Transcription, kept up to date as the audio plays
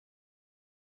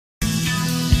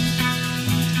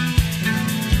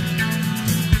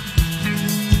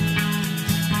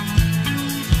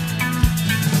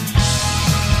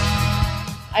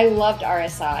I loved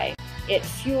RSI. It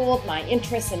fueled my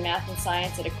interest in math and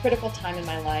science at a critical time in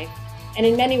my life, and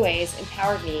in many ways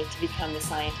empowered me to become the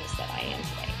scientist that I am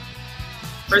today.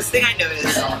 First thing I noticed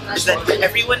is that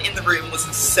everyone in the room was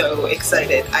so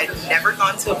excited. I'd never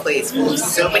gone to a place full of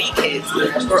so many kids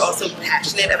who are also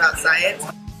passionate about science.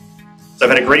 So I've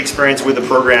had a great experience with the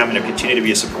program and have continued to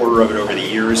be a supporter of it over the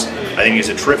years. I think it's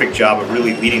a terrific job of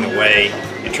really leading the way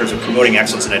in terms of promoting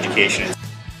excellence in education.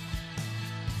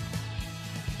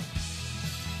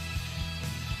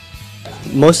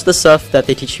 Most of the stuff that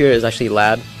they teach here is actually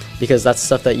lab, because that's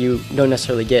stuff that you don't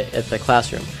necessarily get at the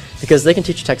classroom. Because they can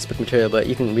teach you textbook material, but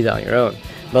you can read that on your own.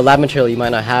 But lab material, you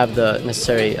might not have the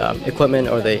necessary equipment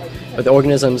or the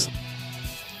organisms.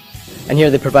 And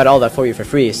here they provide all that for you for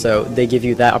free, so they give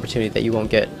you that opportunity that you won't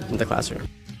get in the classroom.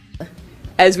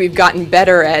 As we've gotten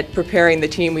better at preparing the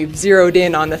team, we've zeroed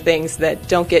in on the things that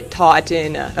don't get taught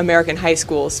in American high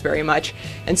schools very much.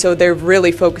 And so they're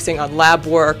really focusing on lab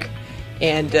work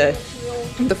and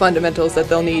the fundamentals that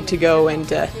they'll need to go and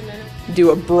do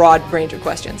a broad range of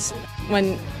questions.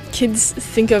 When kids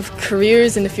think of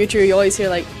careers in the future, you always hear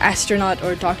like astronaut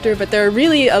or doctor, but there are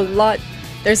really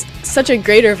there's such a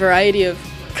greater variety of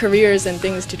careers and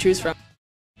things to choose from.